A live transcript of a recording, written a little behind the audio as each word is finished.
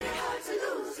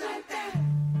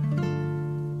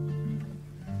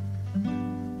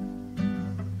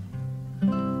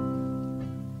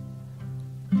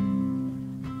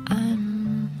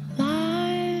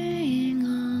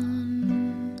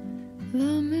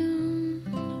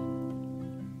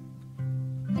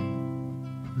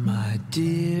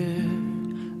dear,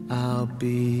 I'll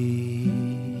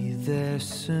be there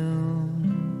soon.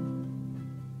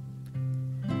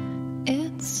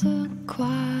 It's a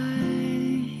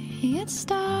quiet,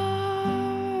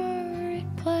 starry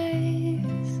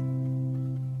place.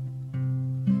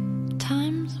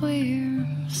 Times we're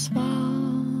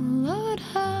swallowed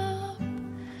up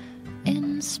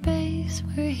in space.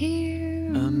 We're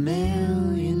here a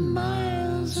million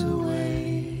miles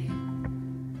away.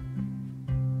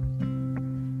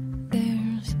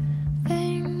 There's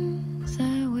things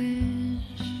I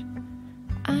wish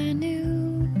I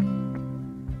knew.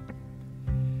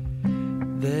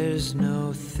 There's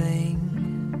no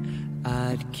thing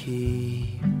I'd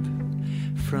keep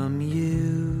from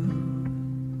you.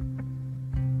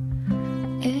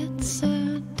 It's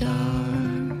a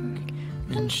dark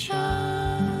and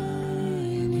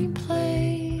shiny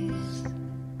place,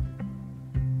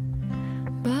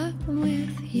 but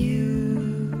with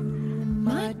you,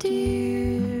 my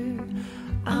dear,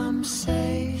 I'm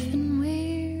safe and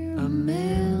we're a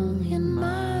million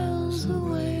miles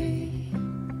away.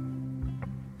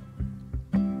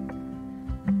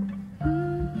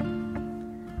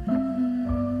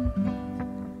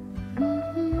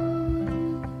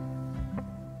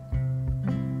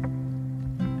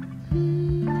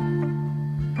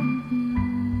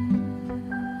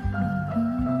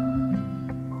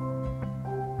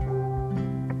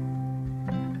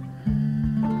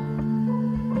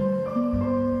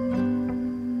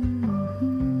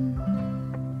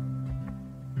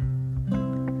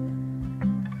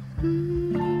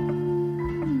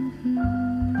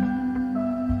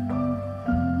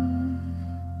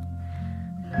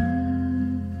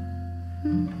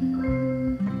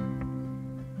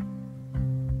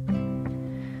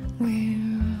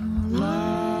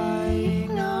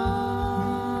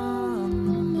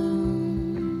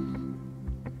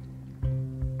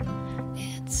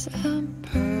 It's a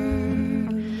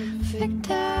perfect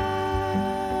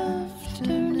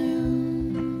afternoon.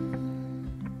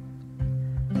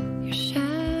 Your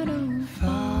shadow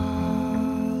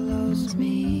follows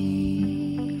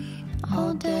me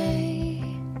all day,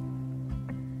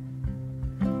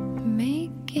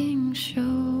 making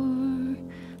sure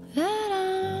that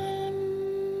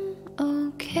I'm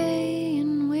okay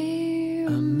and we're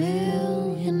a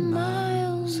million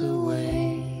miles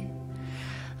away.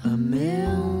 A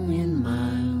million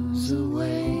miles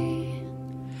away,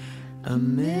 a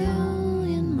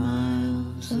million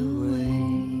miles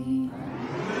away.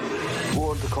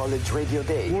 World College Radio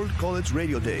Day. World College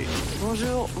Radio Day.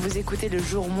 Bonjour, vous écoutez le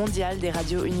jour mondial des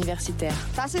radios universitaires.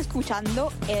 Estás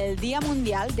escuchando el Día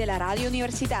Mundial de la Radio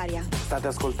Universitaria. State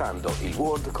ascoltando il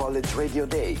World College Radio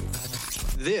Day.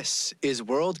 This is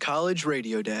World College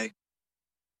Radio Day.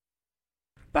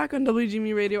 Back on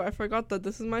WGME Radio, I forgot that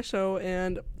this is my show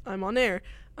and I'm on air.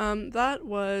 That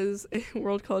was a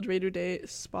World College Radio Day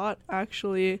spot,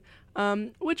 actually,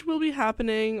 which will be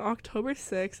happening October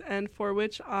 6th, and for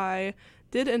which I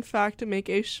did, in fact, make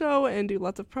a show and do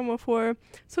lots of promo for,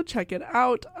 so check it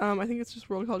out. I think it's just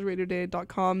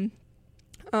worldcollegeradioday.com.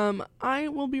 I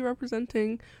will be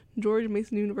representing George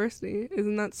Mason University.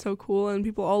 Isn't that so cool? And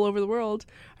people all over the world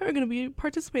are going to be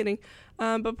participating.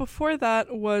 But before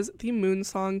that was The Moon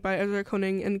Song by Ezra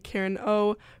Koenig and Karen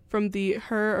O from the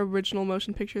Her original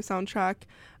motion picture soundtrack.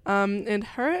 And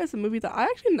Her is a movie that I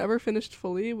actually never finished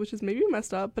fully, which is maybe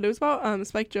messed up, but it was about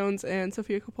Spike Jonze and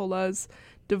Sofia Coppola's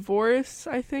divorce,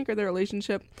 I think, or their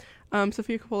relationship.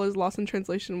 Sofia Coppola's Lost in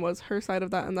Translation was her side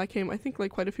of that, and that came, I think,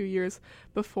 like quite a few years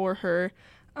before Her.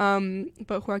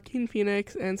 But Joaquin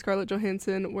Phoenix and Scarlett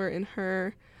Johansson were in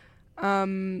Her.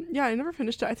 Yeah, I never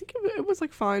finished it. I think it was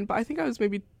like fine, but I think I was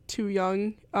maybe too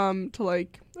young to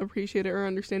like appreciate it or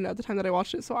understand it at the time that I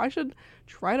watched it, so I should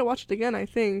try to watch it again, I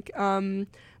think.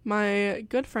 My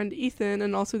good friend Ethan,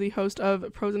 and also the host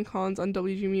of Pros and Cons on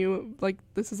WGMU, like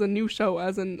this is a new show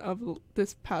as in of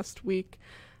this past week,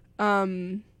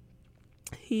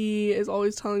 he is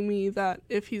always telling me that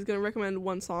if he's going to recommend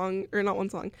one song, or not one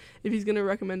song, if he's going to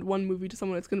recommend one movie to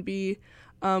someone, it's going to be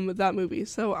that movie.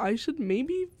 So I should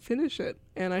maybe finish it,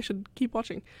 and I should keep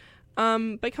watching.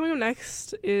 But coming up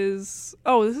next is,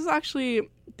 this is actually,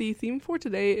 the theme for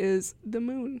today is the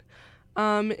moon.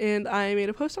 And I made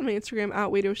a post on my Instagram at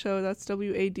Wadio Show, that's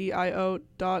WADIO.SHOW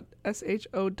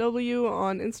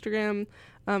on Instagram.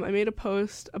 I made a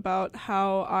post about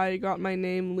how I got my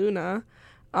name Luna.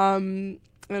 And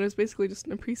it was basically just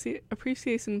an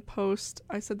appreciation post.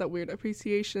 I said that weird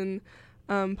appreciation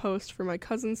post for my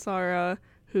cousin Sarah,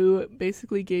 who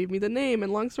basically gave me the name.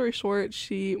 And long story short,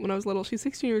 when I was little, she's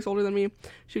 16 years older than me.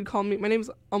 She'd call me, my name's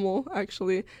Amul,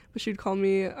 actually, but she'd call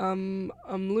me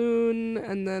Umloon,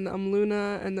 and then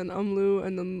Umluna, and then Umlu,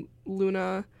 and then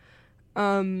Luna,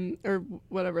 or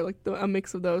whatever, like a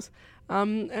mix of those.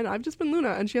 And I've just been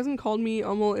Luna, and she hasn't called me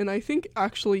Amul in, I think,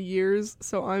 actually years,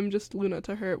 so I'm just Luna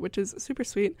to her, which is super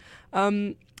sweet.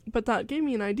 But that gave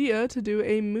me an idea to do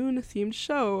a moon-themed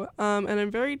show, and I'm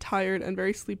very tired and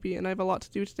very sleepy, and I have a lot to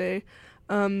do today.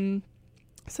 So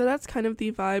that's kind of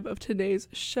the vibe of today's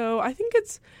show. I think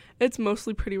it's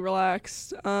mostly pretty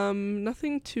relaxed.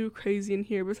 Nothing too crazy in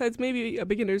here, besides maybe a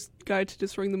beginner's guide to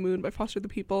destroying the moon by Foster the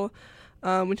People,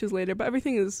 which is later. But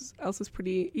everything else is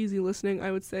pretty easy listening,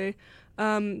 I would say.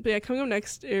 But yeah, coming up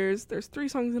next there's 3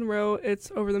 songs in a row.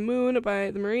 It's Over the Moon by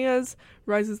the Marias,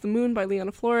 Rises the Moon by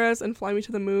Liana Flores, and Fly Me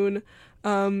to the Moon,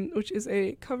 which is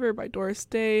a cover by Doris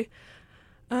Day.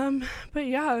 But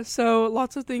yeah, so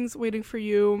lots of things waiting for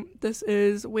you. This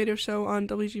is Radio Show on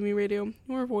WGME Radio,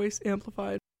 your voice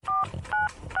amplified.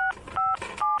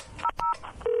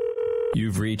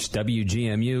 You've reached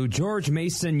WGMU, George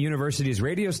Mason University's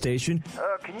radio station.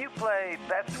 Can you play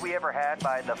Best We Ever Had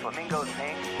by the Flamingos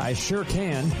Sing? I sure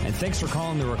can, and thanks for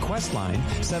calling the request line,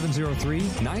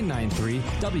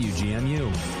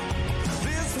 703-993-WGMU.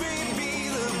 This may be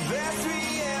the best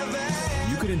we ever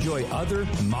had. You can enjoy other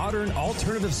modern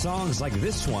alternative songs like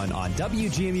this one on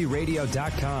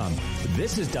WGMUradio.com.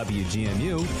 This is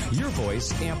WGMU, your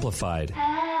voice amplified.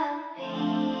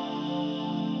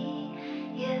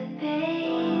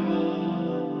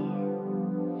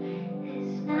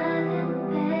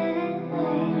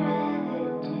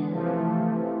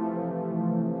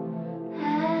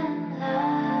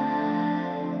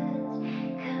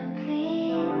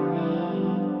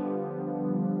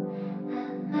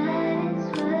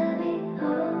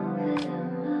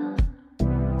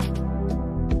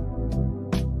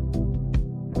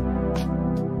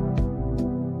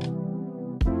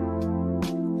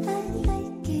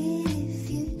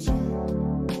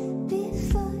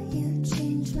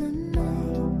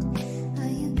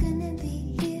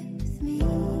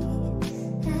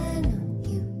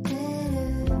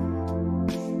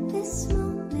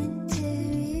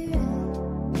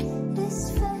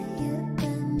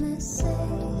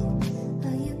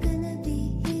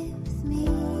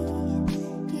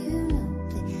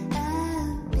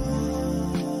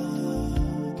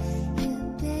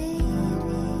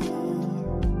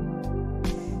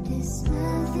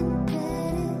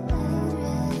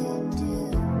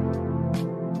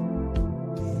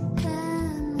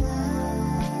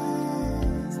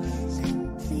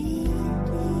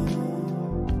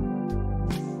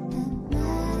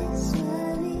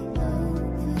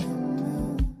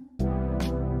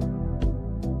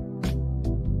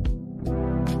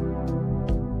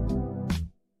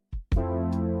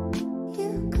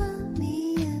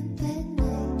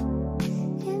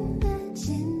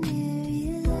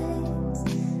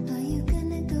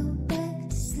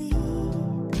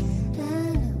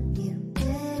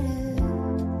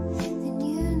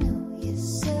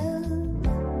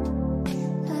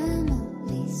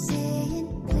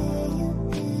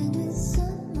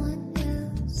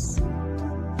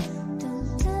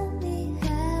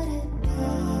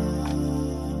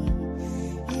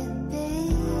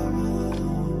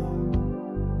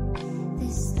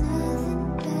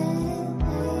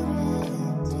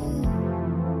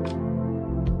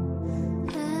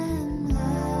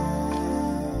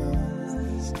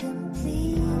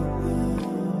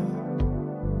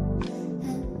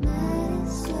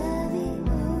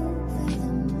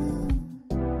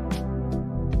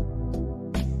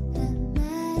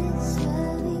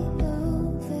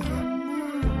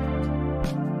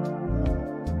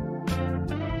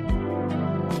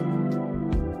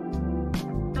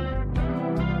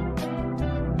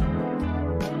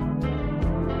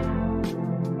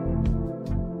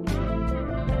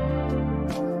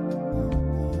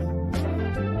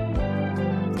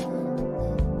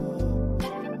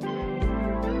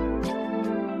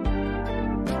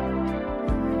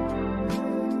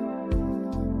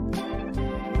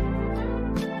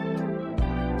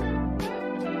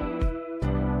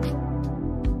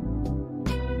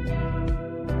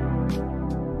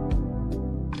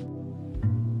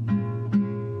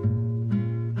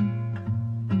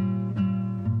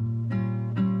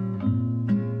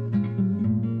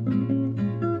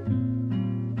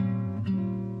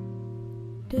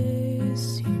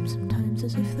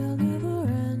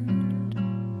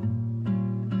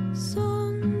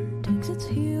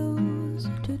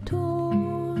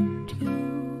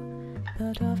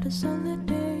 sunlit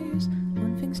days,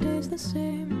 one thing stays the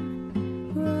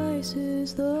same.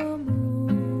 Rises the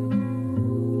moon.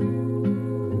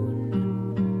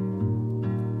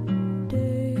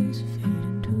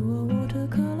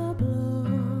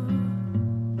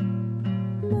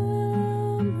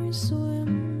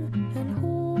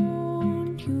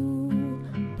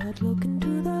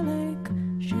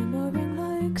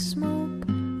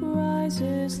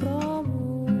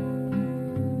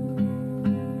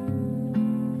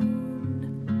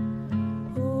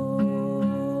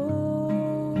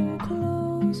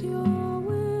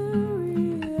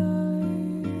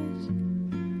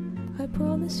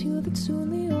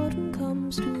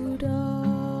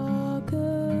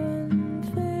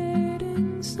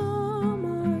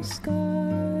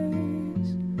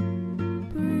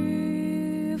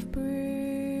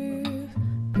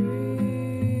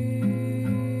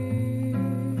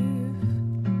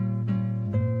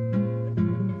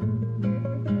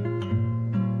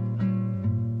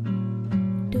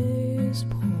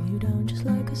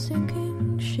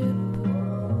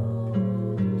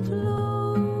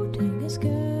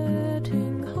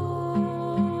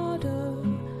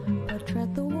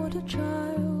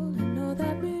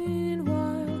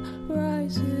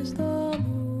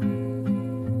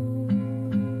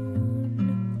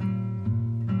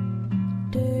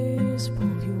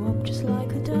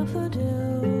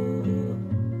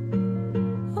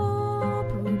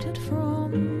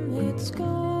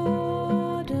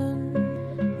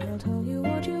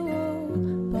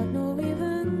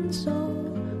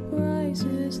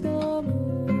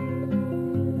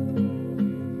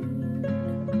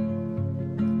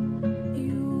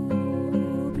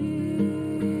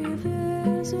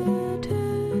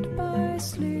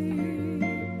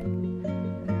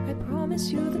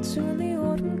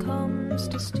 arms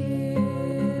to steal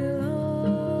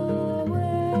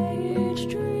away each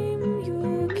dream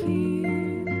you keep.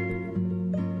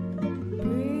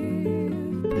 Breathe,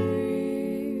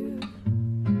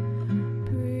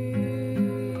 breathe,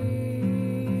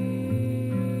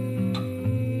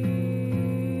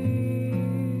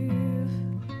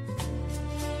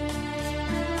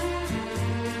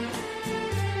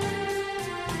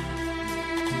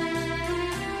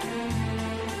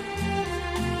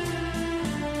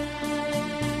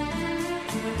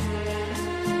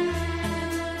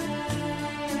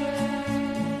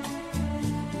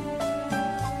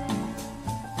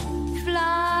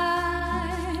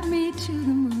 fly me to the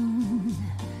moon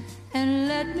and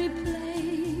let me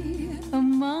play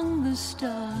among the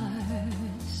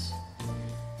stars.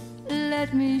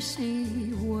 Let me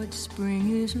see what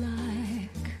spring is like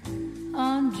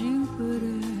on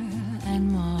Jupiter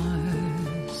and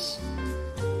Mars.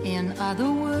 In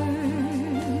other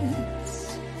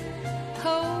words,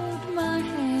 hold my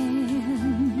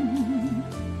hand.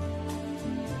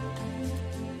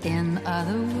 In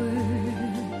other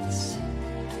words,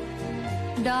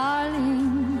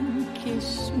 darling,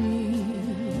 kiss me.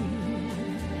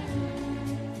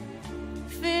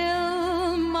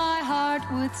 Fill my heart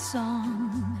with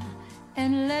song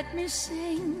and let me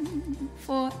sing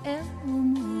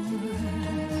forevermore.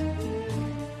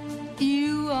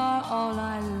 You are all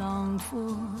I long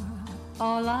for,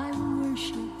 all I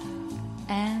worship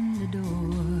and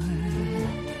adore.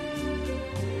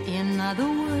 In other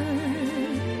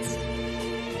words,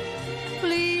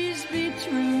 please be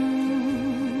true.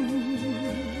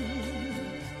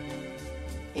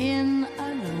 In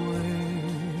other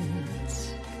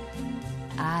words,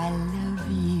 I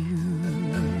love you.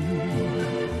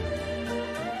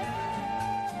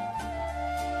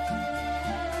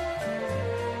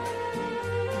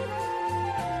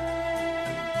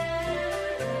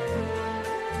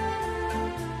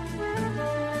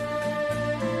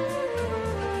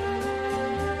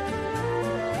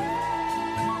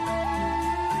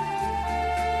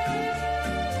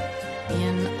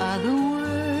 In other words,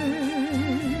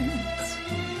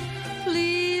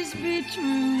 please be true.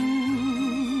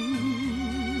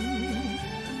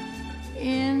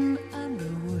 In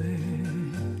other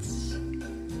words,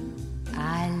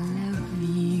 I love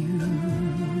you.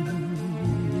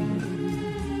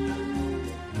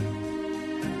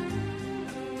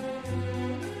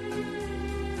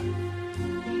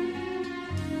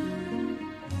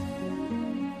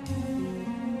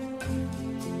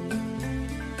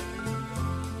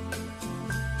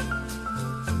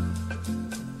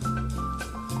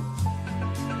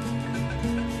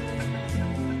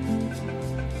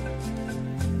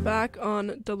 Back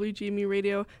on WGME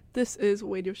Radio, this is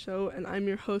Radio Show, and I'm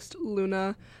your host,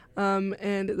 Luna.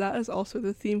 And that is also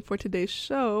the theme for today's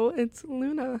show. It's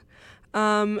Luna.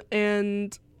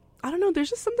 And I don't know, there's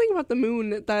just something about the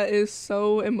moon that is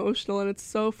so emotional, and it's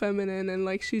so feminine, and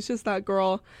like she's just that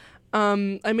girl.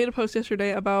 I made a post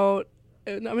yesterday about,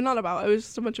 I mean, not about, it was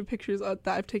just a bunch of pictures that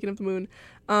I've taken of the moon.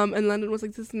 And London was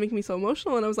like, this is making me so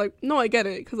emotional, and I was like, no, I get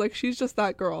it, because like she's just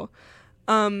that girl.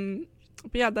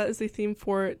 But yeah, that is the theme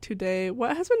for today.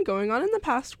 What has been going on in the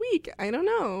past week? I don't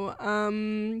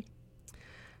know.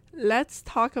 Let's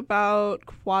talk about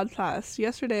quad class.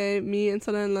 Yesterday, me and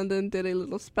Sana in London did a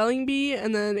little spelling bee,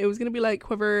 and then it was going to be like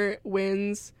whoever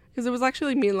wins, because it was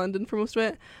actually me in London for most of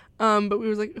it. But we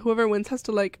was like, whoever wins has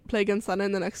to like play against Sana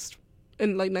in the next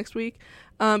week.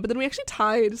 But then we actually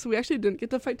tied, so we actually didn't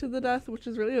get to fight to the death, which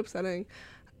is really upsetting.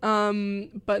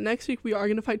 But next week we are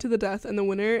going to fight to the death, and the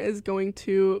winner is going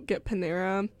to get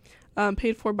Panera,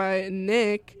 paid for by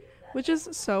Nick, which is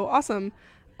so awesome.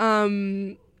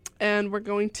 And we're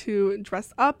going to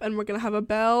dress up, and we're going to have a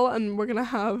bell, and we're going to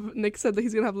have, Nick said that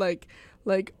he's going to have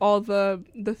like all the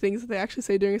things that they actually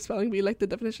say during a spelling bee, like the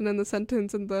definition and the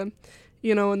sentence and the,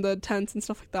 and the tense and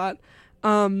stuff like that.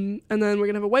 And then we're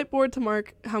going to have a whiteboard to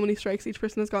mark how many strikes each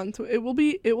person has gotten. So it will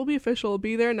be official.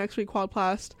 Be there next week,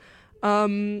 Quadplast.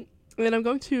 And I'm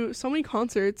going to so many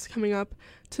concerts coming up.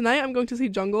 Tonight I'm going to see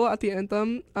Jungle at the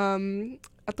Anthem,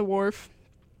 at the Wharf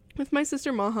with my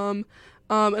sister Maham.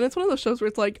 And it's one of those shows where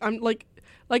it's like, I'm like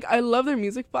I love their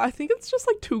music, but I think it's just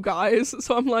like two guys.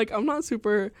 So I'm like, I'm not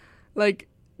super like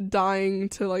dying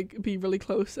to like be really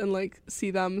close and like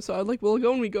see them. So we'll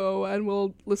go when we go, and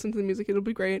we'll listen to the music. It'll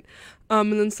be great.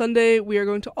 And then Sunday we are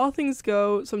going to All Things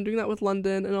Go, so I'm doing that with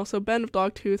London, and also Ben of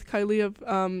Dogtooth, Kylie of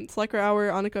Slacker Hour,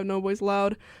 Annika of No Boys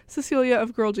Loud, Cecilia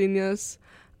of Girl Genius,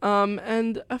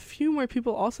 and a few more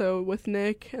people also with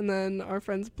Nick, and then our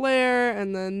friends Blair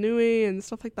and then Nui and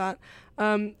stuff like that.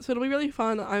 So it'll be really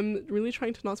fun. I'm really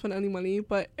trying to not spend any money,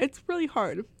 but it's really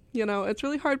hard. it's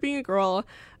really hard being a girl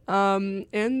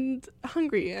and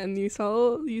hungry, and you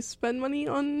spend money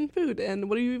on food, and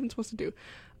what are you even supposed to do?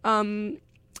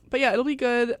 But yeah, it'll be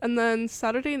good. And then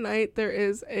Saturday night there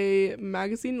is a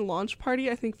magazine launch party,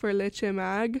 I think, for Leche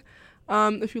Mag.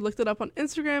 If you looked it up on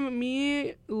Instagram,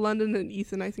 me, London, and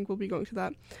Ethan, I think, will be going to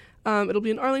that. It'll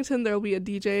be in Arlington. There'll be a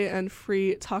DJ and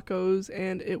free tacos,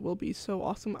 and it will be so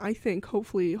awesome. I think,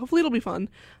 hopefully it'll be fun.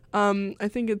 I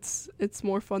think it's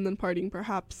more fun than partying,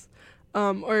 perhaps,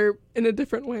 or in a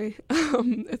different way.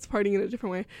 It's partying in a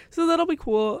different way, so that'll be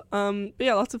cool. But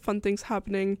yeah, lots of fun things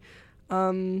happening.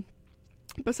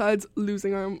 Besides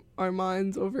losing our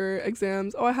minds over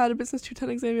exams. I had a Business 210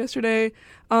 exam yesterday.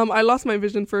 I lost my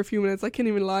vision for a few minutes. I can't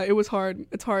even lie. It was hard.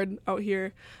 It's hard out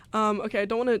here. Okay, I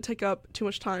don't want to take up too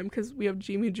much time because we have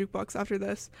GMU Jukebox after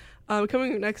this.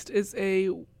 Coming up next is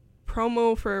a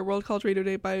promo for World College Radio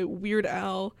Day by Weird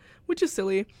Al, which is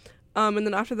silly. And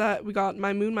then after that, we got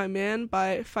My Moon, My Man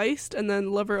by Feist, and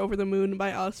then Lover Over the Moon by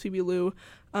Alice Phoebe Liu.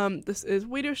 This is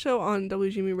Radio Show on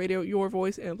WGMU Radio, your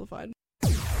voice amplified.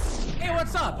 Hey,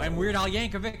 what's up? I'm Weird Al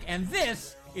Yankovic, and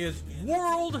this is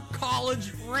World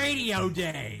College Radio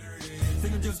Day.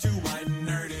 Think I'm just too white and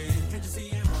nerdy. Can't you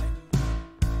see I'm right?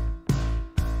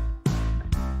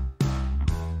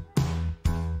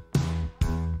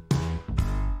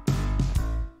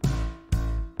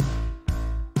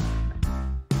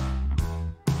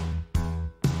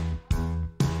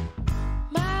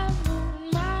 My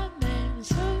moon, my man,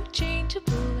 so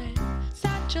changeable and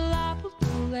such a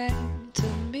lovable land to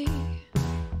me.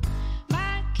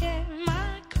 My cat,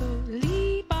 my coat,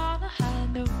 leave on a high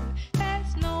note.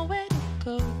 There's nowhere to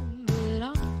go but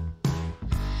on.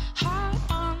 Heart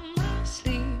on my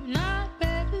sleeve, not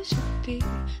where it should be.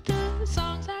 The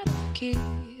songs I don't keep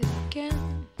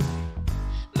again.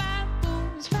 My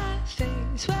moon's my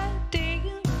face, what day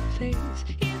in my face.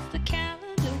 It's the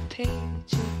calendar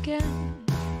page again.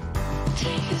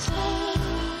 Take it slow,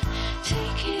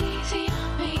 take it easy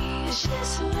on me. She's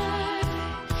so light,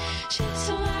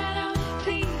 on me,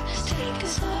 please. Take it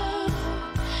slow,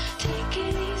 take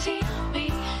it easy on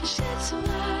me. She's so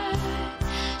light,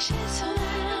 on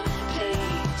me,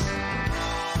 please.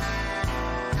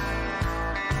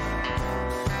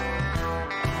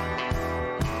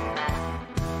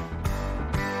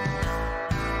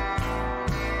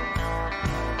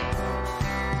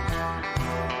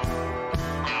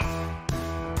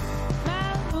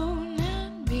 My moon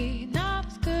and me, not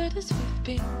as good as we've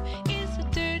been. It's the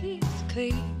dirtiest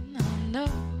clean, I know.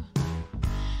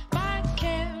 My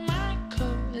care, my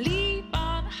coat, leave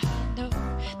on a high note.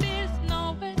 There's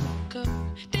nowhere to go,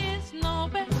 there's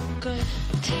nowhere to go.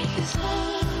 Take it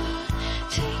slow,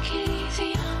 take it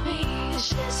easy on me.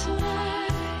 She's so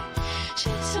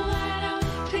light on me,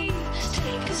 please.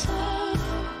 Take it slow,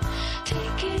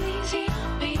 take it easy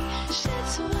on me.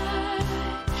 She's so light on me,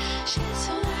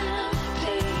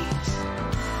 please.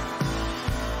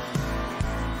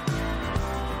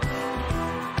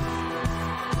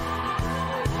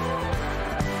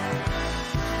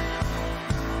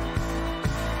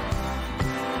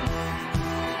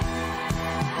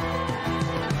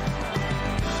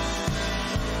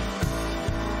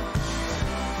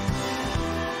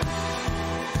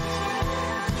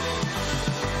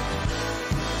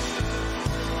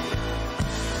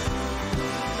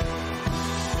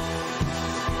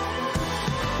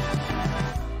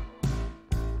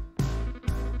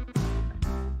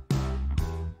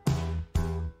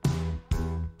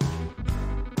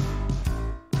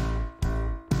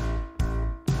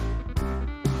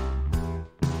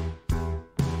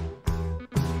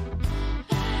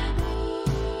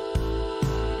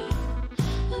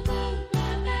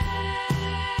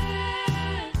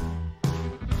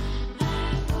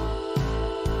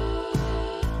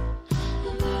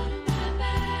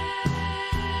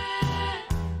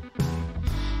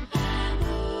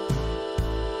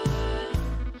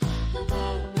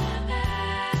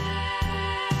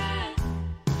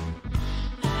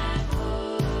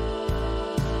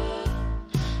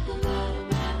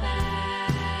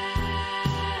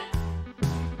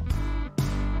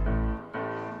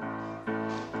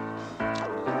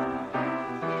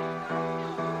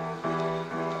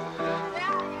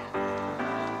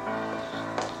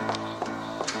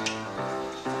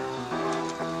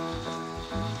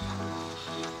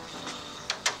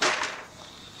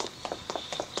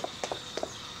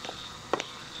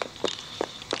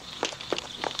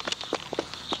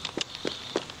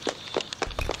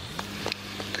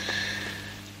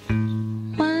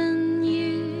 When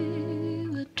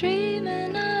you were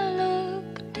dreaming, I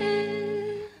looked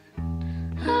in.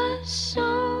 I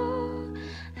saw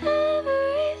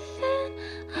everything.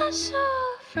 I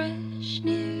saw fresh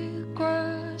new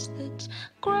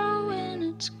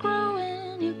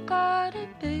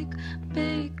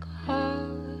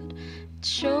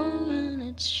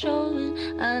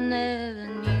I never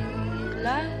knew you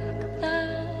like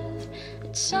that.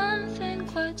 It's something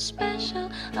quite special.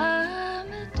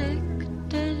 I'm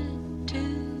addicted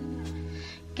to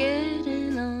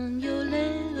getting on your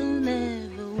level.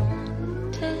 Never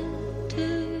wanted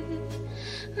to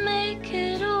make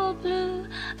it all blue.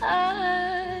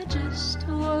 I just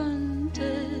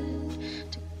wanted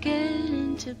to get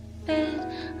into bed.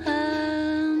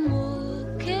 I'm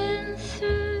walking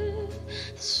through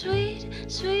the sweet,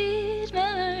 sweet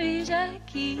memories I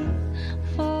keep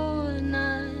for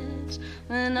nights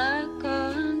when I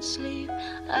can't sleep.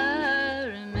 I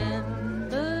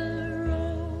remember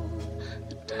all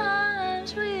the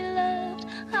times we loved.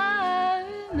 I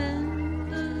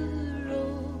remember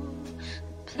all the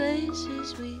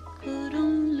places we could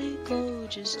only go,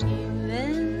 just you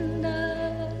and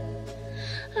I.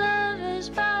 Lovers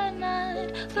by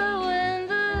night, but when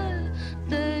the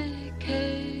day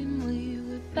came, we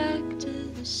were back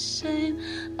to the same.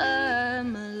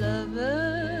 I'm a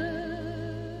lover,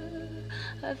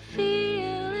 I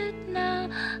feel it now.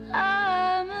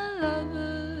 I'm a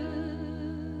lover,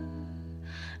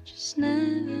 just never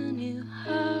knew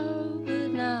how,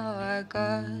 but now I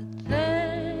got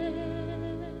there.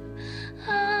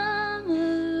 I'm a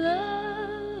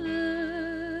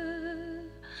lover,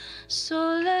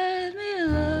 so let me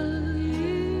love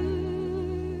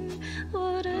you,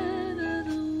 whatever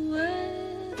the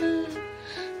weather.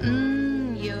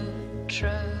 Your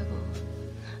trouble,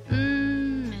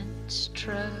 it's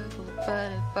trouble,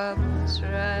 but it bubbles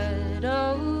right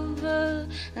over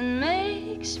and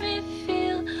makes me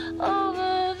feel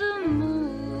over the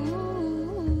moon.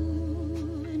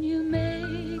 You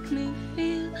make me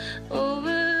feel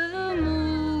over the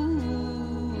moon.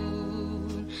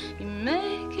 You're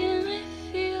making me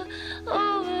feel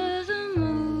over the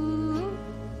moon.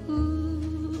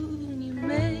 You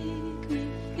make me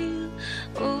feel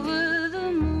over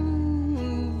the moon.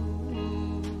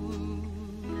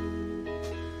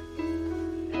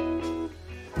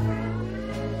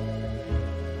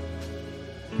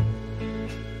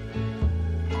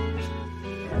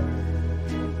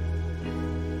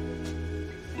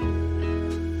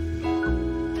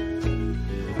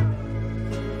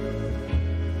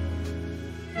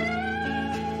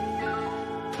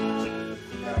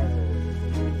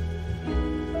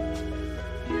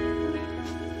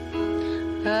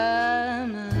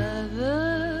 I'm a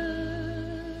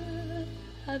lover,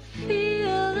 I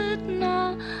feel it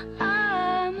now.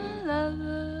 I'm a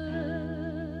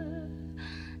lover,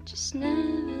 just never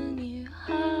knew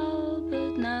how,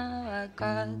 but now I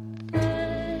got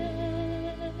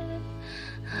there.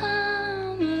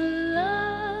 I'm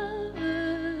a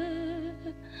lover,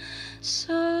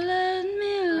 so let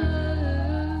me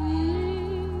love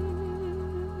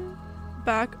you.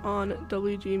 Back on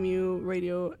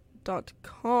WGMUradio.com.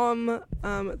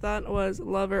 That was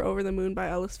Lover Over the Moon by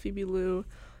Alice Phoebe Lou.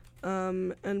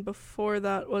 And before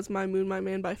that was My Moon, My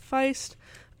Man by Feist.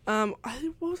 What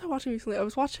was I watching recently? I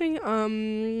was watching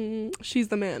She's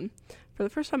the Man for the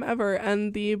first time ever,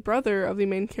 and the brother of the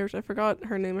main character, I forgot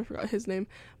his name,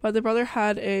 but the brother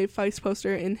had a Feist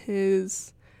poster in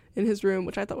his room,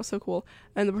 which I thought was so cool.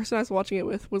 And the person I was watching it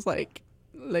with was like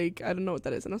I don't know what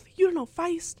that is, and I was like, you don't know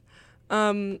Feist?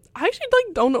 I actually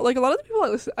don't know, a lot of the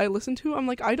people I listen to, I'm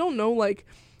like, I don't know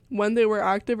when they were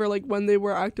active or when they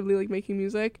were actively making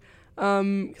music,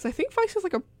 because I think Feist is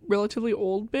a relatively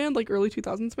old band, early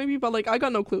 2000s maybe, but I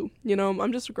got no clue,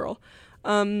 I'm just a girl.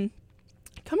 Coming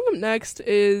up next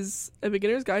is A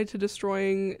Beginner's Guide to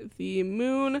Destroying the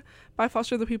Moon by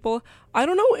Foster the People. I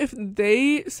don't know if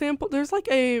they sampled, there's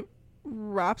a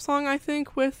rap song I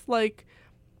think with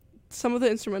some of the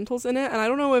instrumentals in it, and I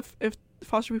don't know if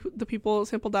Foster the People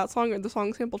sampled that song or the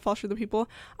song sampled Foster the People.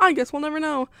 I guess we'll never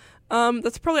know.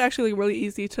 That's probably actually really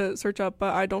easy to search up,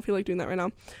 but I don't feel like doing that right now.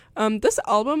 This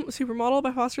album, Supermodel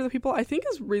by Foster the People, I think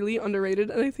is really underrated,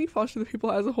 and I think Foster the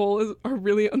People as a whole are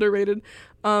really underrated.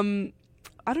 I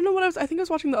don't know what I think I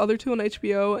was watching the other two on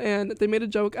HBO, and they made a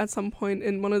joke at some point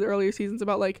in one of the earlier seasons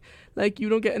about like you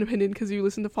don't get an opinion because you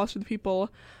listen to Foster the People.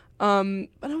 And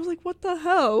I was like, what the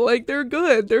hell? They're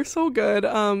good. They're so good.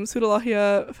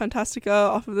 Pseudolahia Fantastica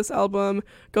off of this album.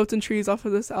 Goats and Trees off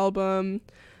of this album.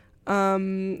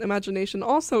 Imagination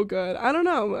also good. I don't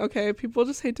know. Okay, people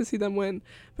just hate to see them win.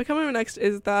 But coming up next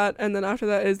is that, and then after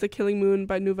that is The Killing Moon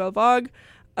by Nouvelle Vague.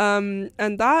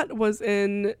 And that was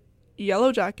in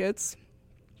Yellow Jackets,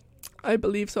 I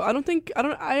believe. So I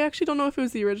actually don't know if it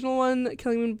was the original one,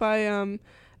 Killing Moon by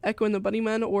Echo and the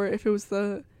Bunnymen, or if it was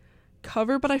the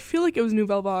cover, but I feel like it was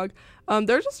Nouvelle Vague.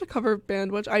 They're just a cover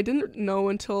band, which I didn't know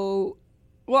until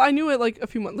well, I knew it like a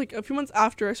few months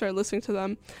after I started listening to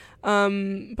them.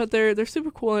 But they're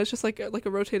super cool, and it's just like a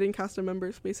rotating cast of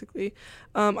members basically.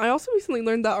 I also recently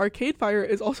learned that Arcade Fire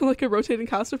is also like a rotating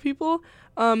cast of people,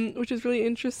 which is really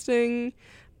interesting.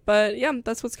 But yeah,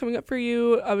 that's what's coming up for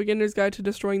you. A Beginner's Guide to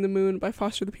Destroying the Moon by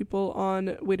Foster the People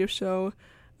on Radio Show.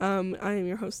 I am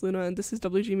your host, Luna, and this is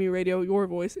WGME Radio, your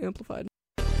voice amplified.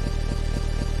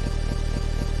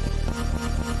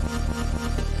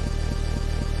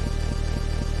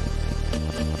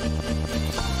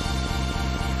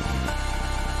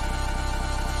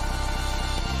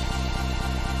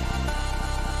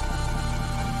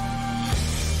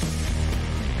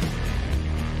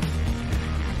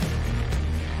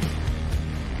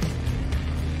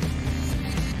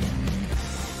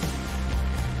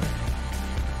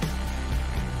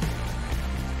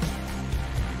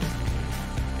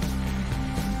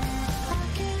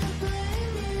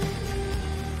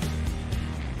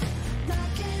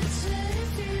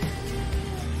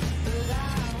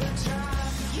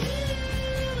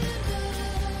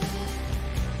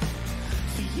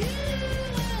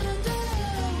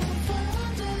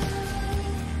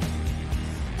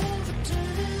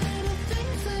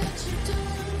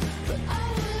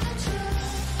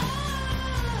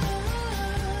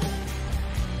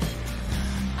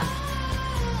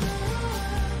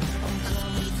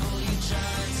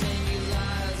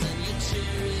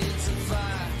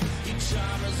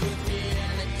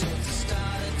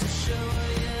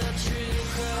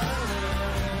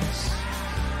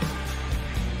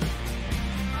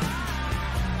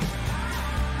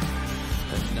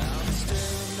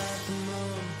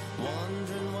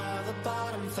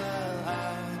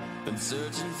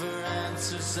 Searching for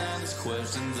answers and these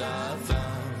questions I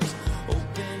found.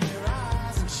 Open your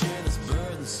eyes and share this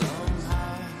burden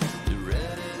somehow. You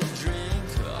ready to drink?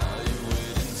 Are you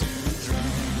waiting to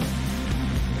drown?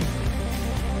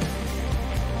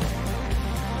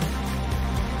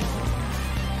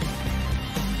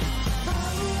 I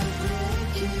will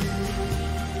break you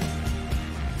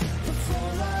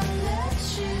before I let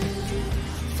you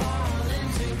fall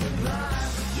into the blind.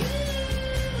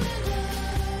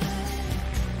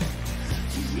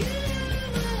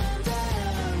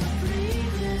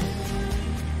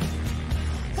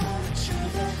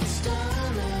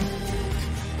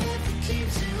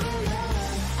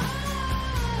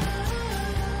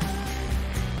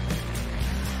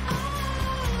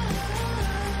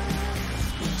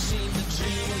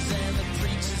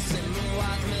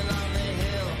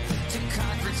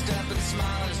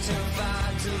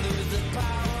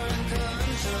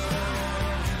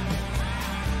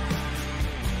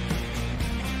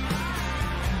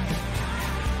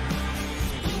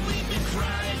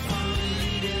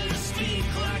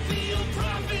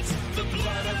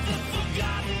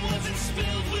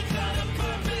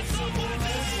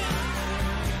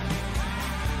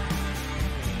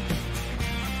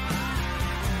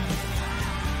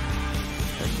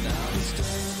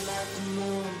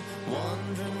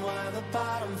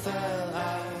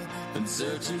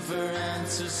 Searching for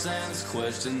answers and these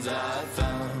questions I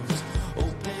found.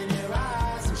 Open your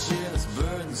eyes and share this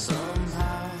burden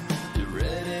somehow. You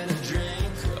ready to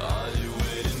drink? Or are you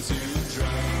waiting to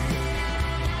drown?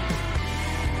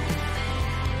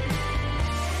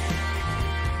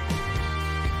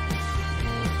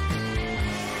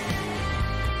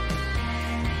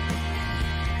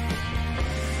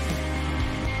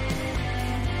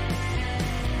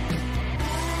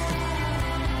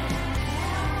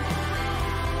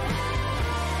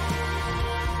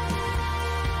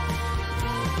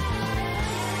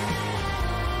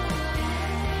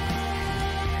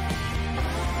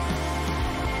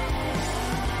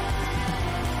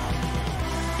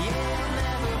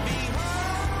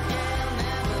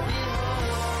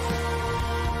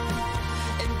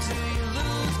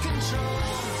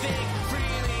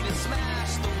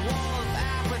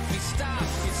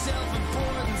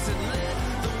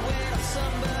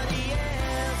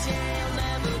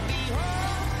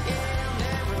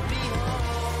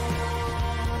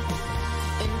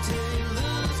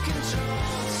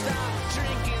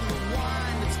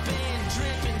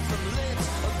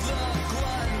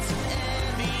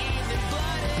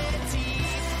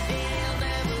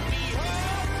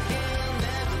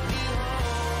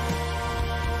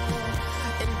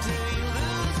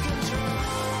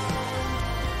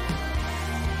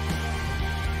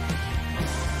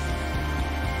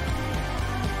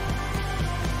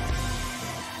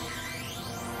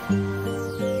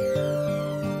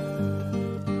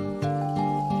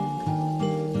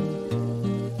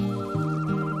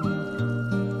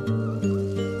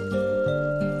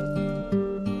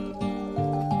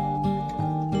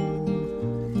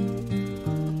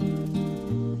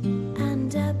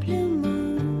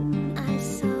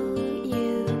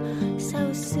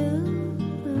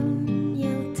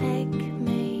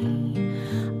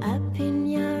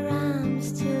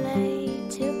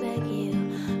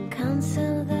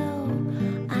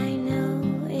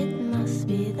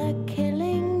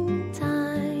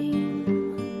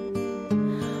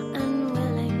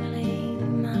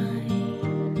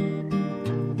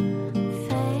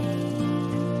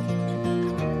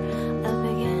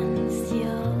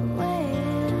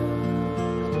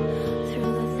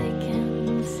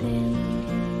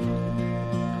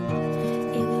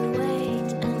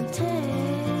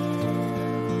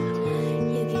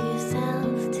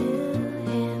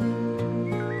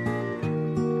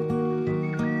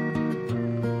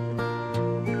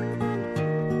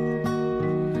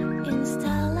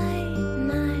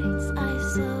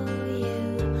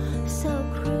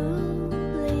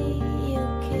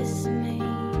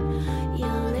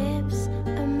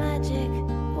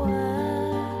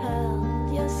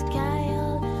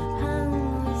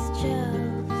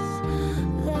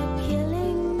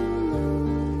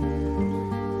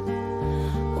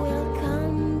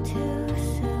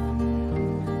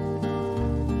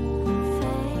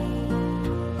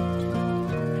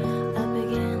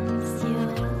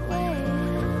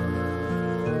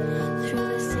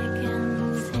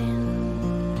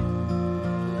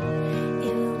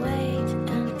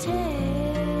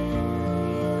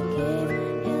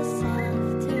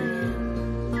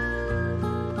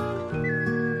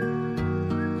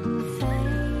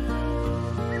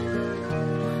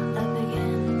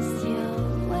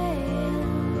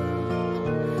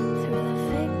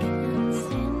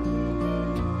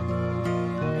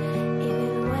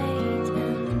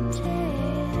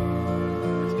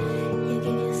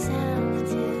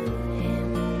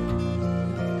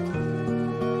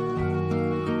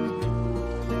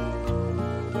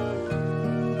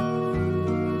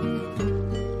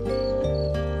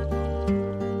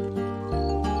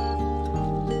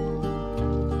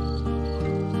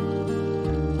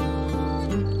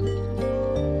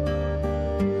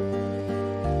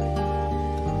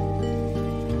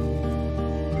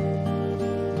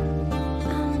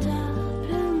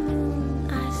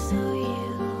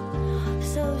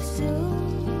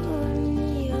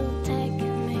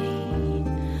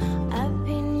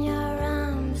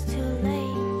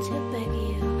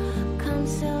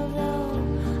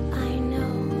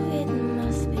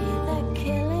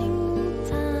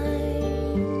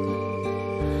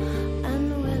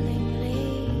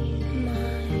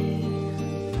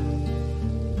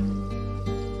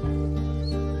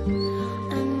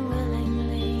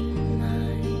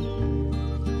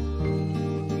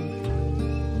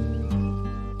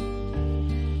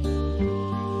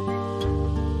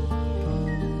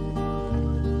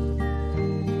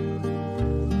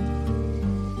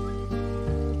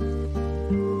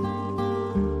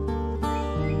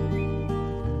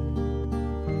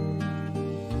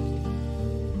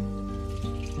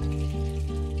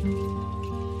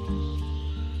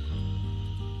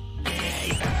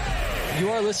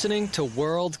 are listening to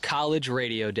World College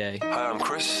Radio Day. Hi, I'm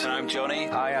Chris. And I'm Johnny.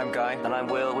 Hi, I'm Guy. And I'm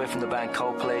Will. We're from the band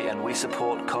Coldplay, and we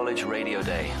support College Radio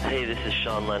Day. Hey, this is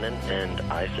Sean Lennon, and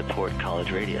I support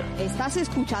College Radio. Estás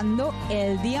escuchando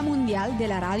el Día Mundial de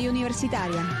la Radio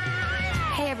Universitaria.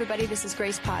 Hey everybody, this is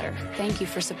Grace Potter. Thank you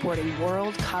for supporting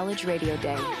World College Radio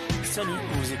Day. Salut,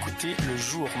 vous écoutez le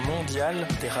jour mondial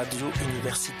des radios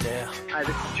universitaires. Hi,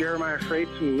 this is Jeremiah Freight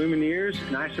from Lumineers,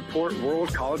 and I support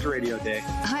World College Radio Day.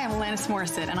 Hi, I'm Alanis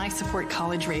Morissette, and I support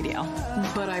college radio.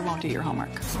 But I won't do your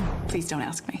homework. Please don't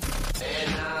ask me.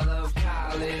 And I love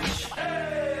college.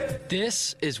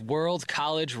 This is World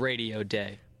College Radio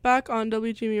Day. Back on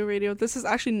WGMU Radio. This is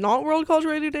actually not World College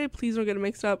Radio Day. Please don't get it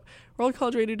mixed up. World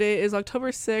College Radio Day is October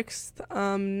 6th,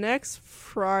 next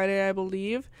Friday, I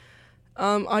believe.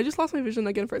 I just lost my vision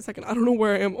again for a second. I don't know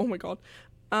where I am. Oh my god.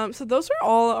 So those are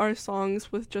all our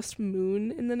songs with just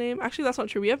moon in the name. Actually, that's not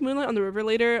true. We have Moonlight on the River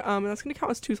later, and that's going to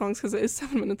count as 2 songs because it is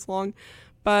 7 minutes long.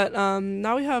 But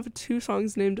now we have 2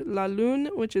 songs named La Lune,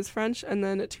 which is French, and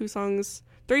then 3 songs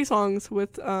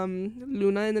with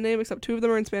Luna in the name, except 2 of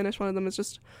them are in Spanish. One of them is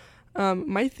just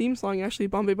my theme song, actually,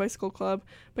 Bombay Bicycle Club.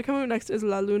 But coming up next is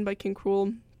La Lune by King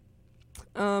Cruel.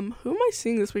 Who am I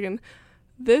seeing this weekend?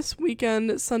 This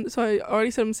weekend, so I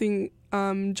already said I'm seeing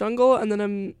Jungle, and then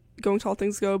I'm going to All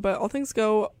Things Go. But All Things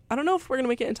Go, I don't know if we're going to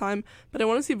make it in time, but I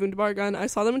want to see Wunderbar Gun. I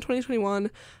saw them in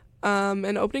 2021.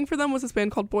 And opening for them was this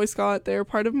band called Boy Scott. They're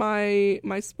part of my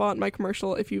spot, my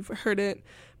commercial, if you've heard it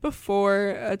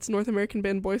before. It's North American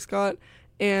band Boy Scott,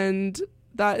 and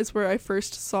that is where I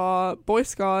first saw Boy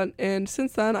Scott, and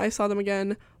since then I saw them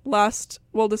again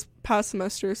this past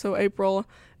semester, so April,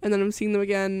 and then I'm seeing them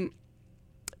again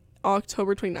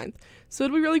October 29th. So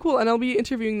it'll be really cool, and I'll be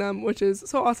interviewing them, which is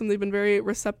so awesome. They've been very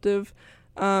receptive.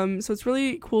 So it's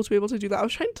really cool to be able to do that. I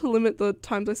was trying to limit the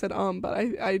times I said but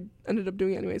I ended up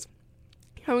doing it anyways.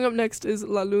 Coming up next is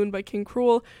La Lune by King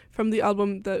Cruel from the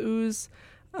album The Ooze.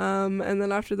 And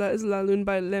then after that is La Lune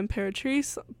by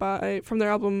L'Impératrice from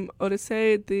their album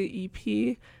Odyssey, the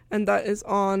EP, and that is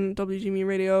on WGME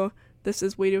Radio. This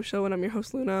is Radio Show, and I'm your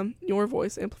host Luna, your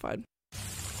voice amplified.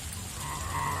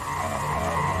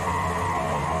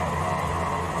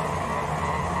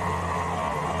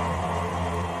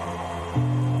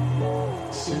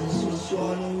 Since we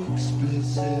swallow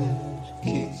explicit,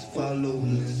 kicks follow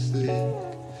listed.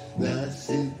 That's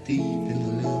it deep in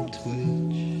the limb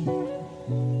twitch.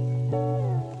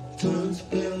 Turn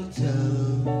spell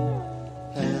down,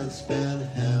 hand span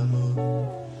hammer.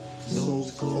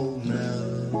 Soul's cold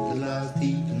matter, the lies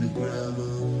deep in the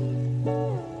grammar.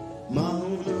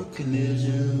 Minor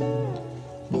collision,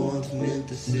 born from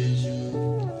indecision.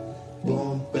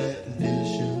 Born back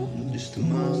condition, just a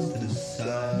mouse to the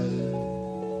side.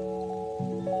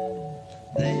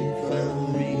 They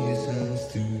found reasons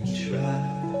to try.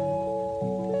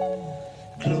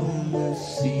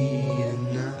 Diplomacy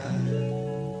and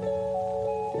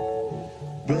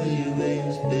brave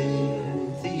waves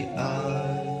bathe the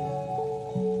eye.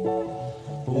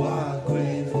 Wide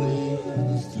grave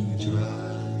waves to dry.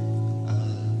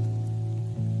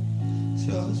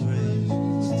 Charles raised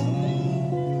to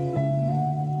move.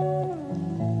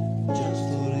 Just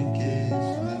thought it gets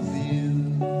with you.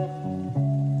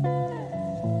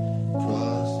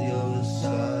 Cross the other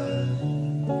side.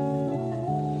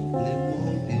 And it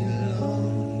won't be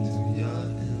long till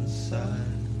you're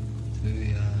inside. Till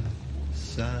you're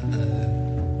inside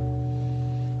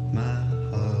my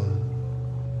heart.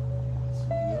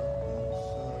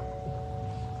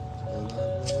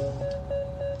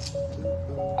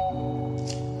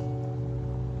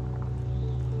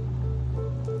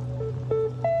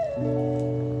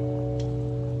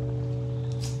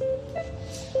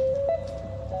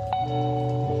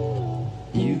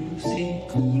 You see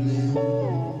cooling,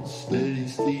 steady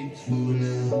sleep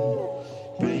fooling.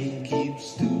 Brain keeps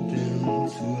stooping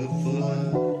to a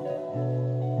flood.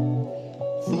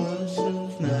 Flush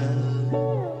of matter,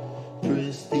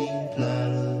 pristine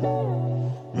platter,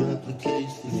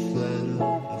 replicates the flatter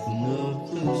of an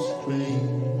earthless grain.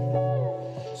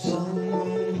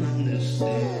 Someone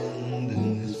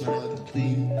understanding is my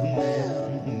complete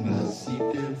command by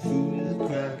seeping through the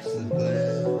cracks of the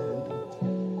ground.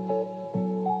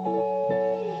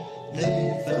 They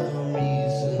found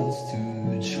reasons to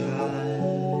try.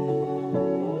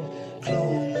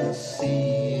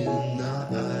 Diplomacy and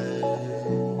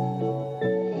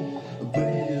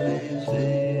brave waves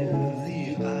veil the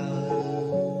eye.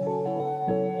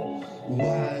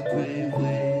 Wide grave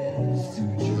waves to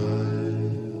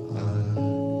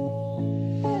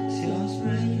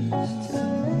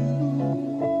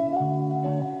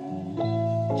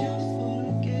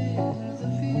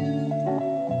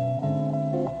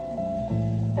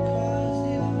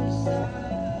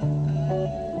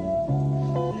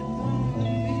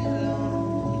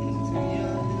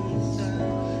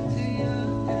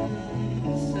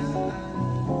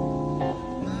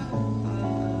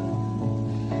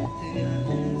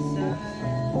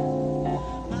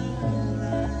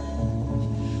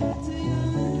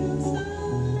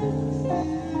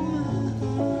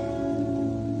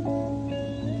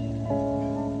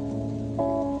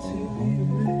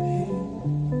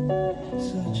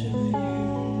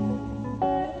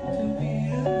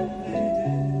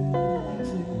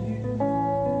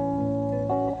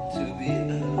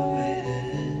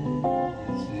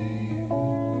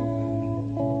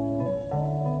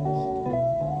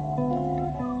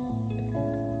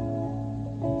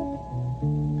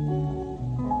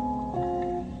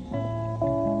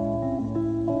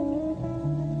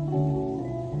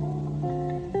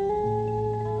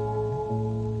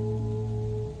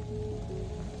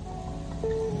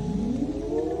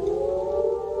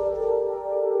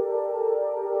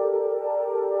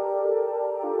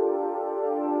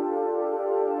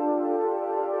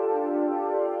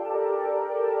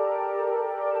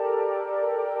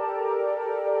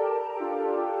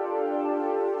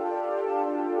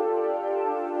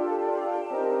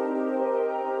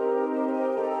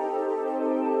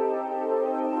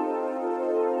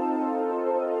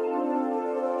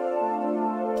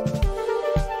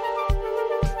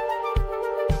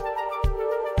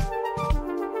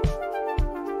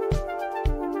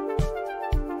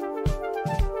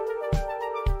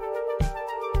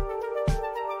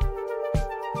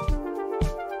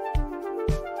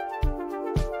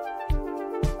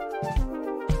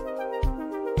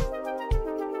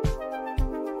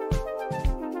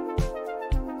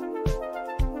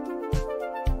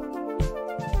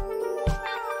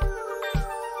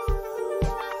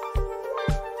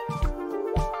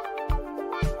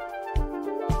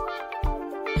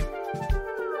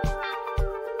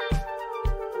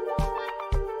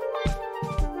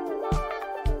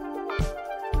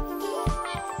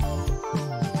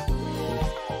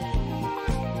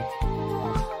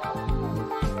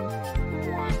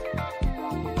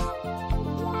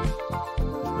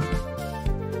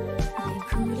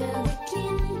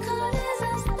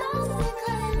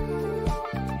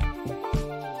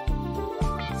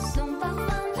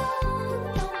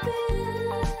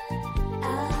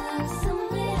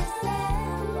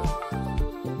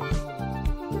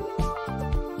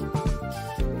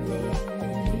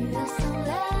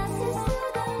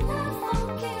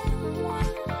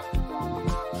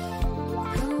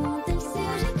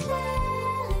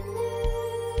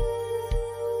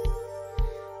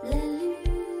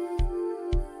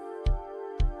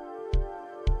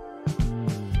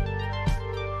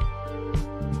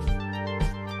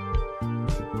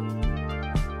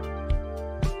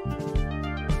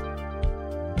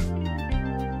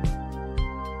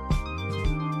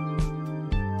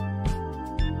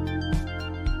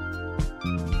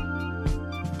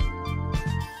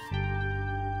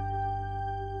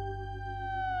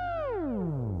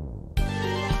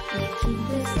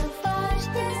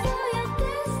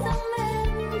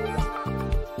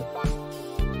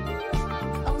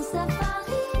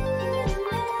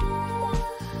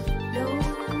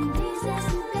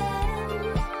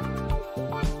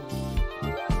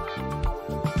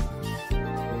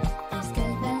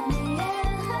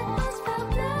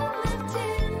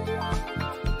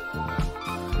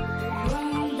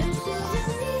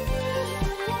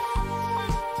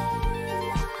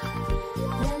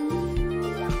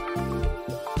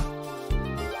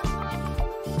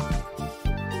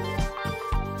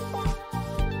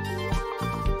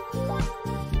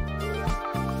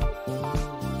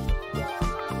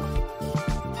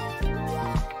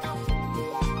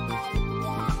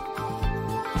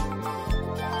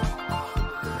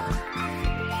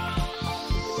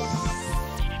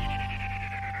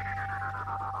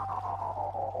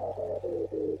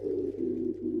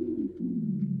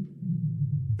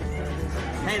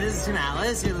is Tim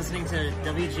Atlas. You're listening to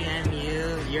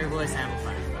WGMU, Your Voice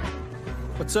Amplified.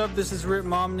 What's up? This is Rick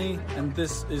Momney, and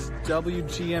this is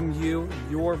WGMU,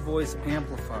 Your Voice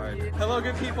Amplified. Hello,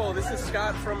 good people. This is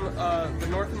Scott from the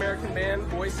North American band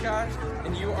Boy Scott,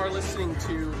 and you are listening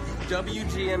to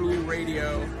WGMU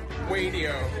Radio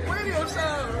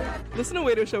Show. Listen to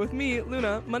Radio Show with me,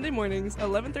 Luna, Monday mornings,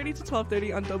 11:30 to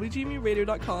 12:30 on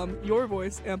WGMUradio.com, Your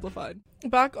Voice Amplified.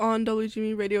 Back on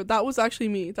WGMU Radio, that was actually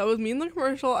me. That was me in the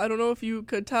commercial. I don't know if you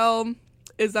could tell.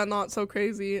 Is that not so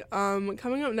crazy?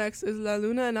 Coming up next is La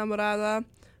Luna Enamorada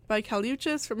by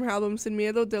Caliuches from her album Sin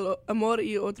Miedo del Amor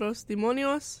y Otros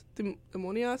Demonios.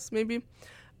 Demonias, maybe.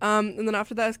 And then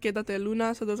after that is Quédate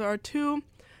Luna. So those are our two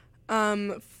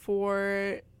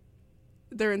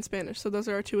they're in Spanish. So those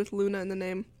are our two with Luna in the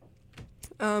name.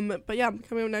 But yeah,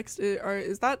 coming up next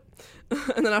is that.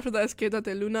 And then after that is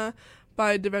Quédate Luna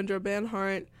by Devendra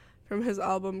Banhart from his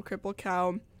album Cripple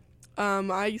Cow.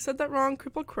 I said that wrong,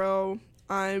 Cripple Crow.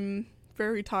 I'm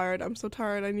very tired. I'm so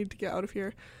tired. I need to get out of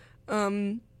here.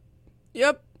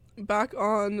 Yep. Back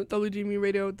on WGMU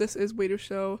Radio. This is Radio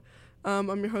Show. I'm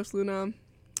your host, Luna.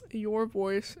 Your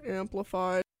Voice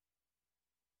Amplified.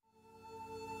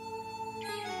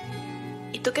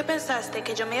 ¿Y tú qué pensaste?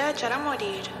 ¿Que yo me iba a echar a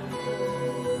morir?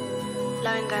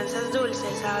 La venganza es dulce,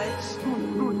 ¿sabes?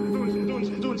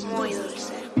 Muy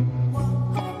dulce.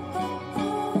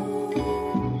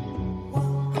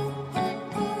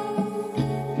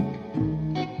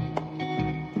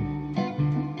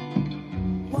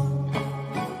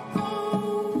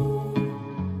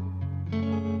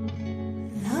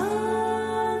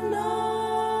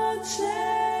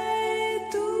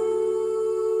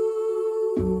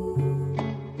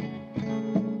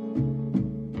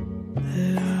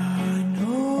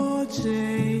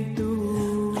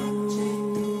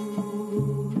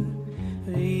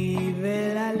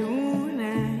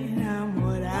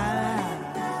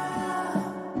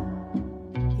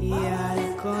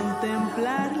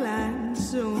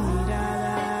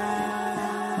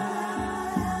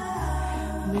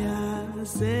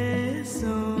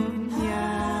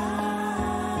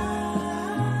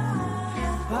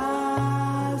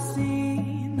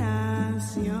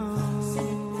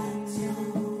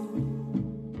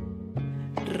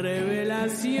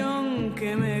 Revelación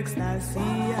que me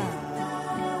extasía,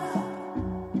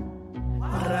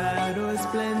 raro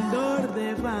esplendor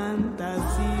de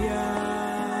fantasía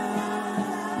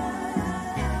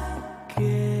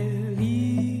que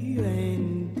vive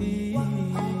en ti.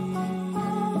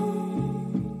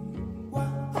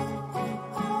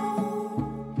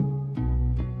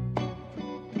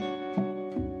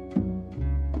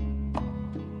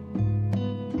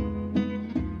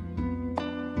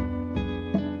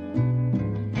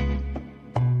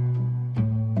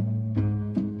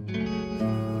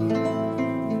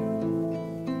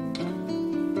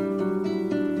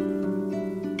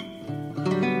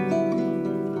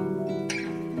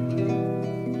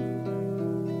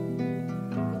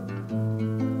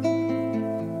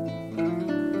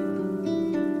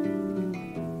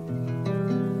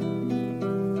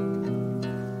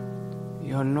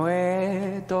 Yo no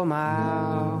he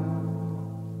tomado,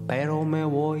 pero me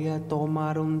voy a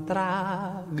tomar un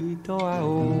traguito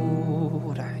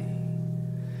ahora.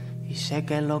 Y sé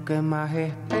que lo que más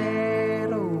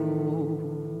espero,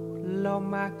 lo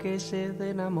más que se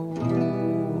te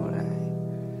enamora.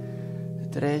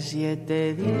 3,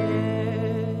 7,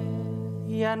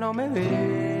 10, ya no me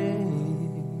ves,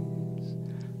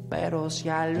 pero si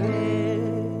al vez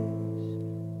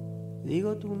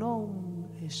digo tu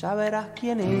nombre, saberás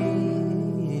quién es.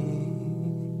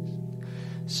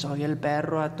 Soy el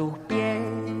perro a tus pies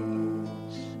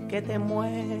que te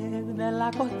muerde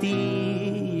la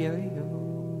costilla,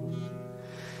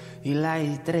 y la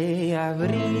estrella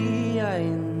brilla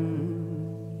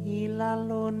y la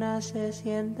luna se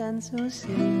sienta en su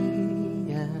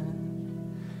silla.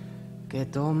 Que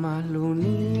tomas,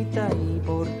 lunita, y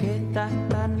por qué estás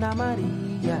tan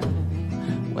amarilla.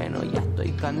 Bueno, ya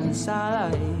estoy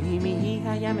cansada y mis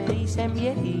hijas ya me dicen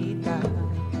viejita.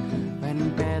 Mi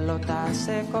pelo está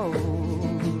seco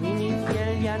y mi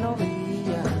piel ya no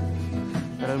brilla,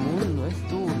 pero el mundo es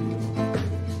tuyo,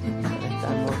 pero esta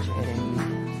noche eres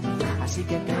mía. Así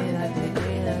que quédate,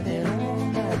 quédate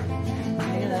luna,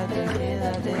 quédate,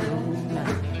 quédate luna,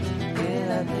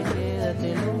 quédate, quédate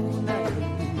luna,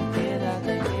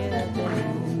 quédate, quédate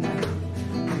luna.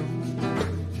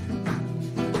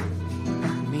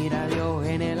 Mira a Dios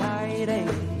en el aire,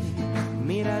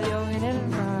 mira a Dios en el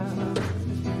mar.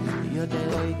 Yo te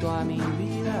doy toda mi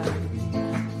vida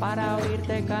para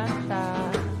oírte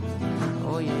cantar.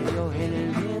 Oye Dios en el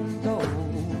viento,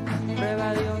 prueba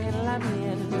a Dios en la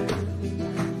miel.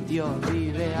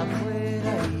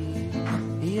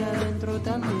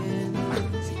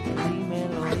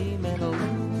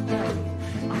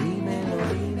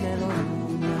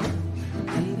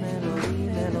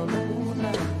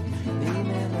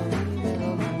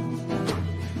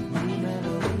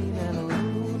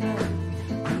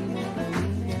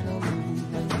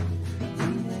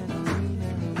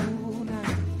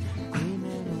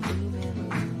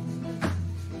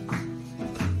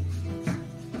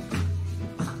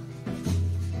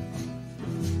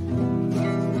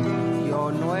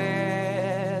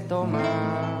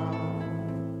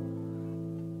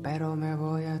 pero me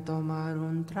voy a tomar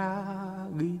un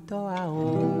traguito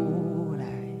ahora.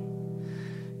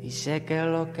 Y sé que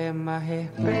lo que más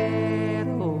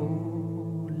espero,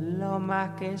 lo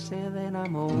más que se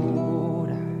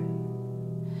enamora,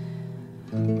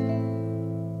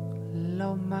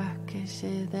 lo más que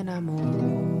se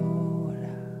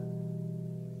enamora.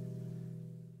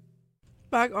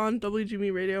 Back on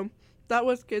WGME Radio, that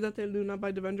was Quédate Luna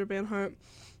by Devendra Banhart.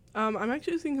 I'm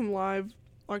actually seeing him live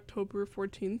October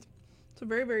 14th, so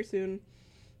very, very soon.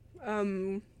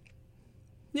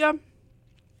 Yeah,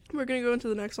 we're gonna go into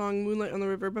the next song, Moonlight on the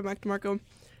River by Mac DeMarco.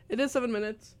 It is 7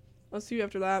 minutes. I'll see you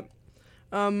after that.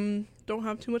 Don't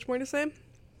have too much more to say.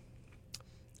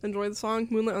 Enjoy the song,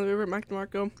 Moonlight on the River, Mac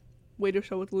DeMarco. Radio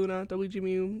Show with Luna,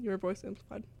 WGMU, your voice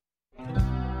amplified.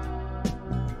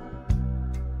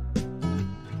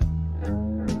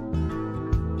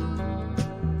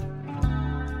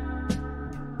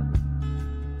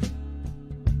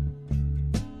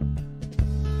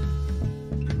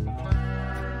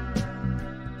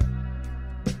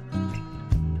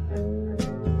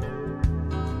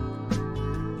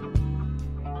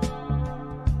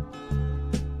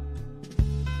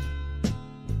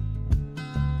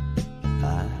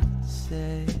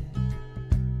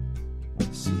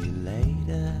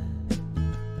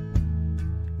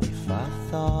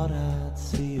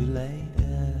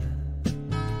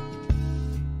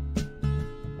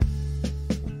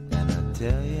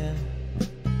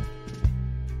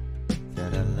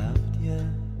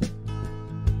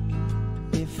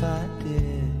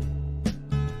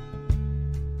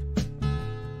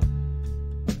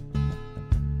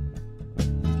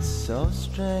 So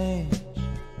strange,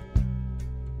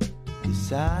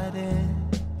 deciding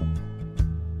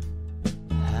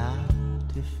how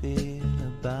to feel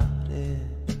about it.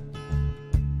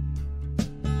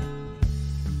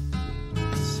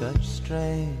 Such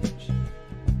strange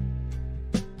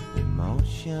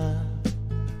emotion,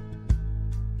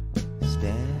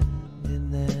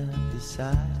 standing there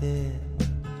beside it.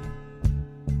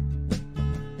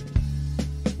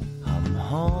 I'm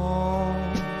home,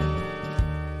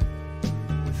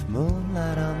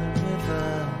 moonlight on the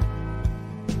river,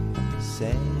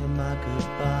 saying my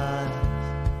goodbyes.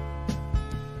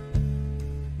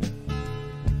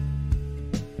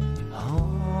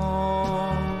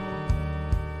 Home,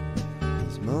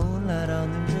 there's moonlight on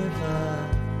the river,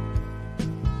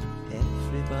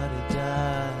 everybody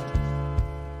dies.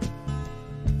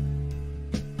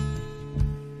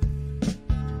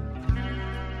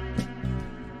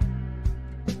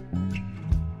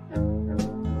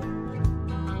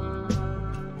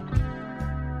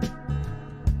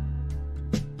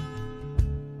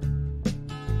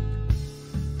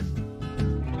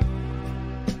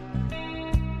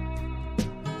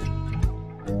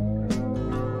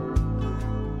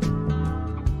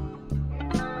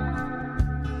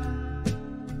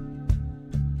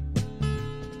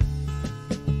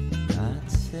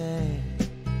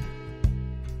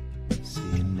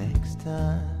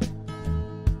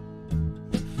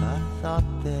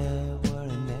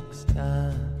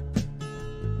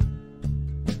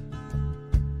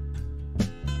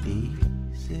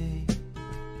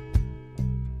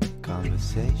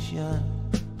 Conversation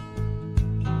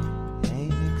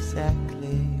ain't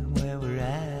exactly where we're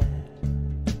at.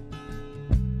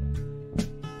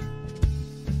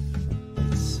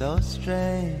 It's so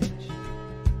strange,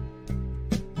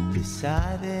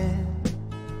 deciding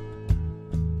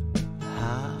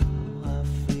how I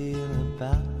feel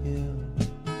about you.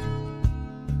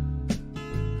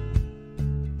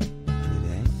 It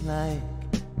ain't like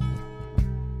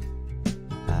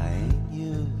I ain't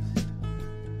used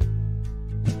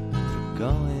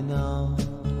going on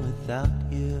without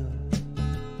you.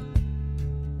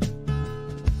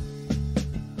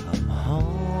 I'm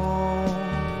home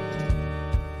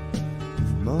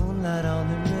with moonlight on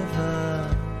the river,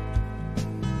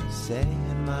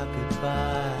 saying my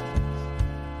goodbyes.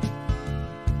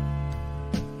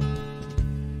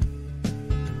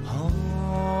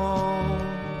 Home,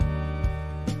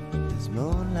 there's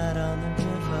moonlight on the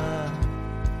river,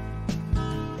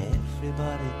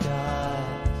 everybody dies.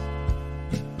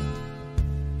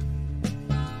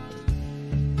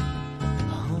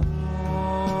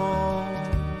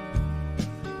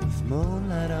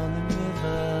 Moonlight on the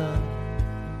river,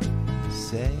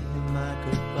 saying my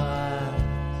goodbyes.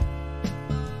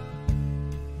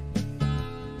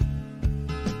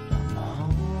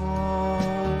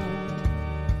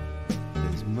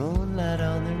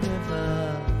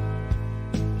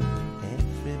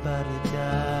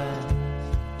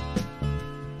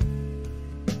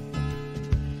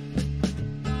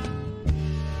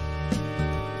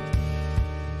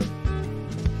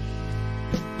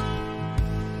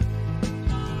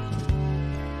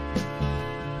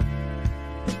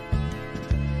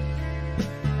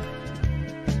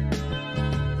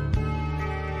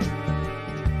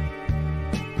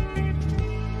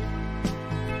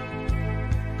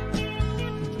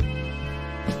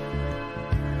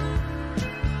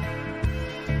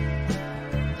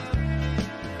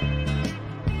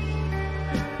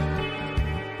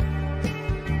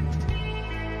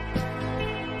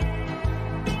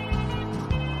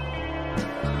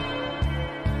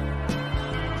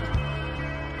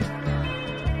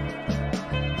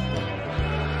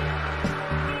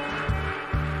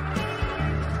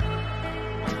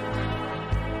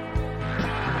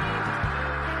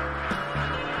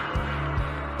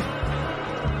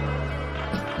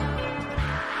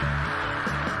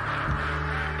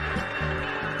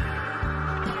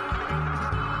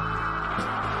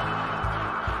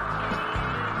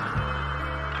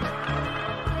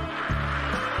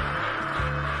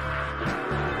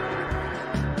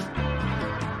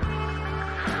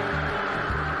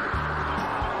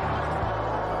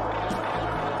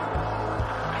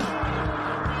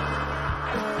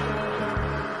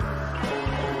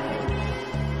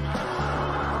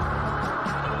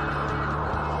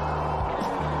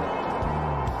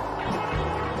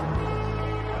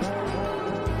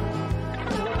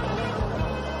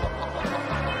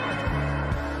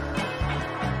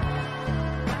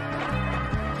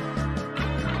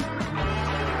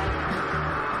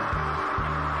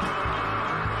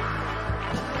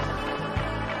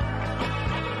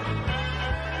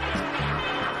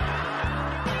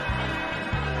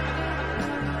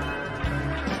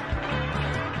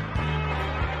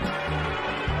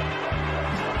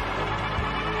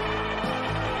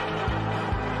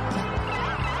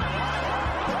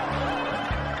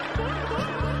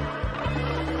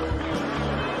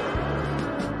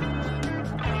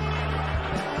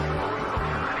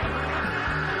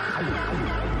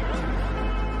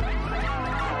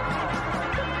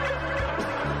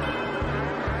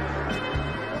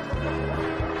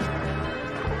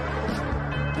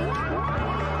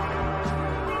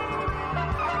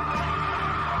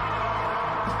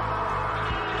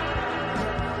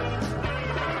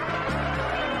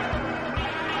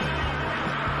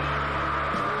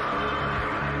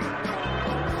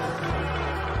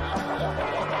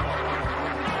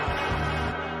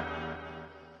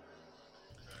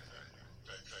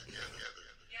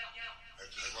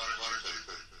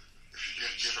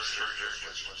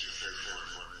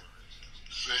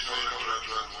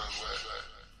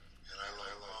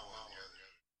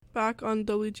 Back on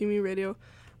WGME Radio.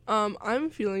 I'm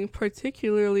feeling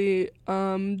particularly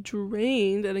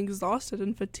drained and exhausted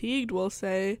and fatigued, we'll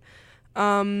say.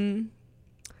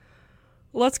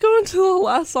 Let's go into the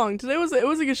last song. Today was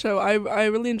a good show. I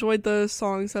really enjoyed the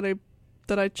songs that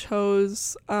I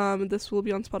chose. This will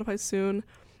be on Spotify soon.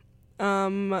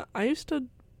 I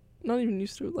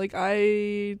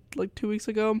 2 weeks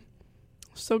ago,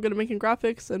 so good at making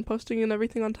graphics and posting and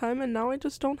everything on time, and now I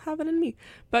just don't have it in me.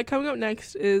 But coming up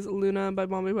next is Luna by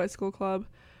Bombay Bicycle Club.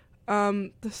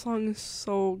 The song is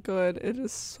so good. It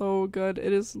is so good.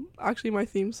 It is actually my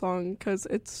theme song because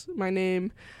it's my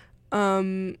name.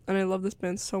 And I love this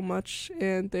band so much,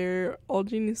 and they're all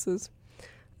geniuses.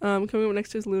 Coming up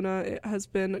next is Luna. It has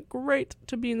been great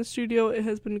to be in the studio. It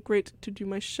has been great to do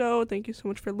my show. Thank you so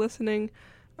much for listening.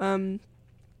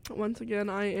 Once again,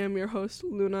 I am your host,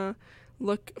 Luna.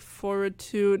 Look forward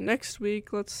to next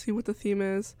week. Let's see what the theme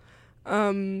is.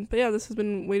 But yeah, this has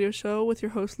been Radio Show with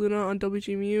your host, Luna, on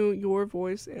WGMU, your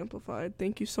voice amplified.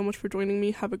 Thank you so much for joining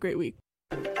me. Have a great week.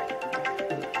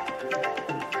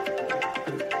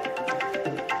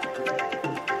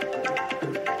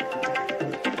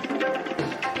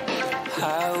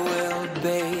 I will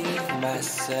bathe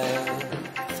myself,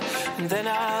 then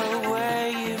I'll wear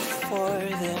you for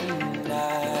the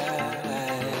night.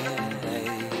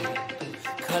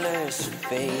 Colors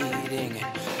fading,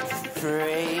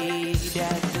 frayed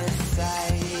at the sight.